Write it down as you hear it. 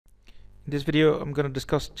In this video I'm going to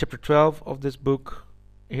discuss chapter 12 of this book.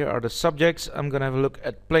 Here are the subjects. I'm going to have a look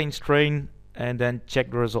at plane strain and then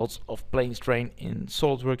check the results of plane strain in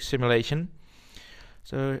SolidWorks Simulation.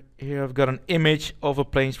 So here I've got an image of a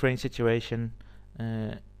plane strain situation.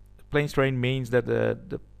 Plane strain means that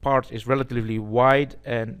the part is relatively wide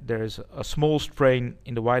and there is a small strain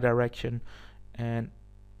in the y direction and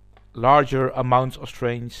larger amounts of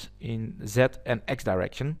strains in z and x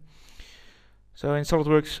direction. So in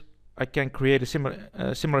SolidWorks I can create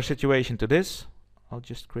a similar situation to this. I'll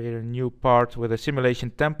just create a new part with a simulation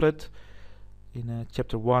template. In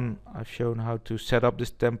chapter 1 I've shown how to set up this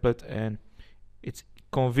template, and it's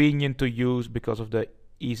convenient to use because of the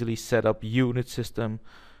easily set up unit system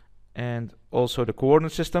and also the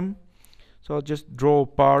coordinate system. So I'll just draw a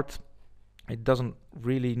part. It doesn't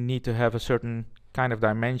really need to have a certain kind of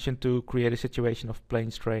dimension to create a situation of plane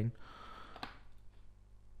strain.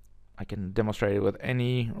 I can demonstrate it with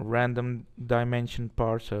any random dimension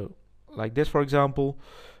part, so like this for example,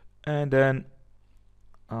 and then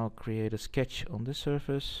I'll create a sketch on this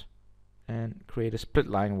surface and create a split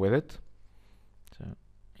line with it. So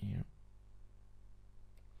here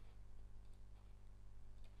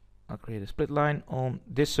I'll create a split line on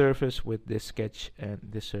this surface with this sketch and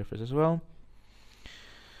this surface as well.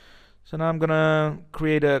 So now I'm gonna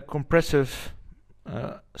create a compressive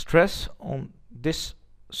stress on this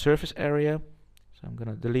surface area. So I'm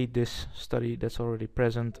gonna delete this study that's already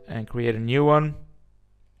present and create a new one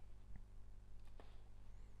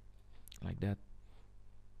like that,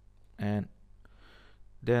 and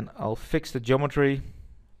then I'll fix the geometry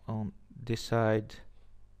on this side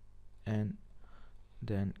and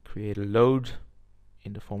then create a load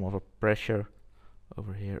in the form of a pressure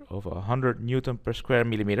over here of 100 Newton per square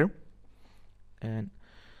millimeter, and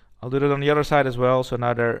I'll do that on the other side as well. So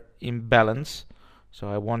now they're in balance, so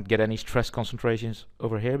I won't get any stress concentrations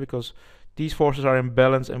over here because these forces are in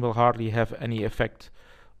balance and will hardly have any effect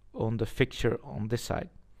on the fixture on this side.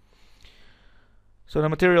 So the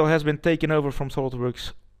material has been taken over from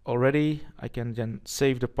SolidWorks already. I can then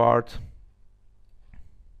save the part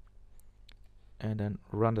and then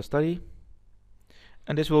run the study,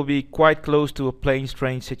 and this will be quite close to a plane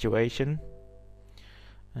strain situation.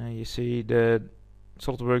 You see the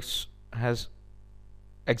SolidWorks has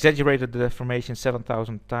exaggerated the deformation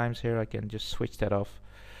 7,000 times. Here I can just switch that off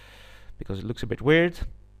because it looks a bit weird.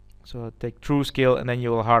 So I'll take true scale and then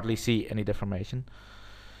you will hardly see any deformation.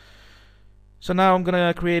 So now I'm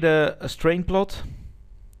gonna create a strain plot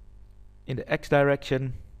in the x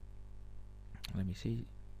direction. Let me see,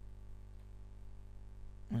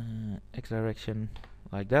 x direction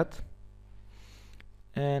like that,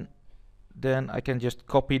 and then I can just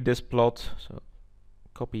copy this plot. So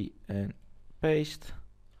copy and paste,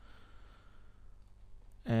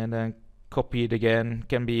 and then copy it again.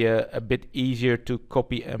 Can be a bit easier to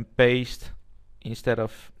copy and paste instead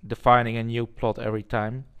of defining a new plot every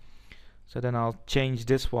time. So then I'll change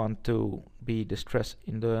this one to be the stress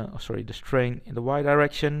in the the strain in the y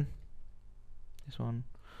direction, this one,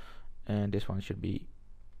 and this one should be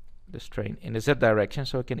the strain in the z direction,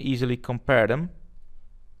 so I can easily compare them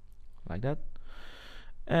like that.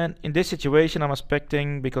 And in this situation I'm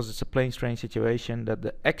expecting, because it's a plane strain situation, that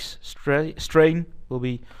the x strain will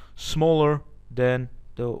be smaller than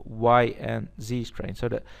the y and z strain. So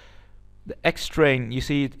the x strain, you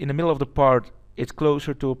see it in the middle of the part, it's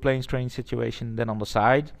closer to a plane strain situation than on the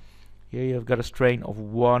side. Here you've got a strain of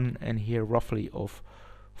 1 and here roughly of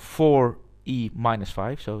 4e minus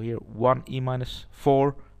 5. So here 1e minus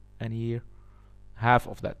 4 and here half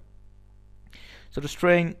of that. So the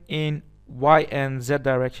strain in y and z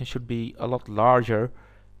direction should be a lot larger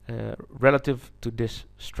relative to this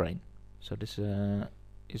strain. So this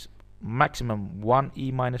is maximum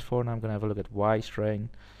 1e minus 4. Now I'm gonna have a look at y strain,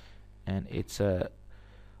 and it's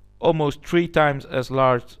almost 3 times as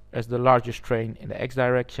large as the largest strain in the x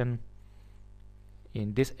direction.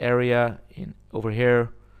 In this area, over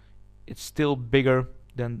here, it's still bigger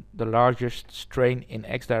than the largest strain in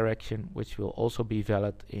x direction, which will also be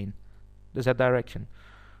valid in the z direction,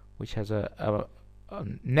 which has a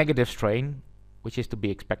negative strain, which is to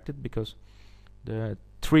be expected because the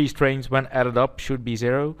 3 strains when added up should be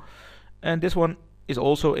 0. And this one is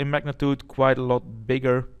also in magnitude quite a lot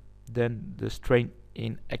bigger than the strain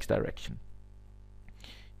in x direction.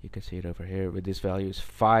 You can see it over here with this value is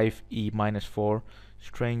 5e minus 4.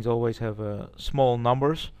 Strains always have small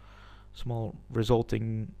numbers, small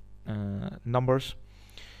resulting numbers,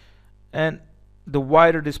 and the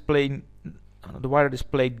wider this plane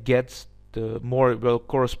gets, the more it will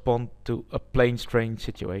correspond to a plane strain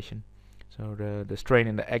situation. So the strain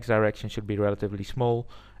in the x direction should be relatively small,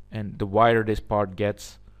 and the wider this part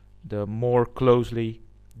gets, the more closely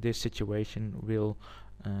this situation will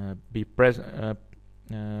be present,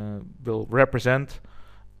 will represent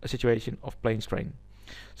a situation of plane strain.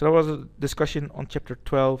 So that was a discussion on chapter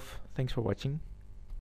 12. Thanks for watching.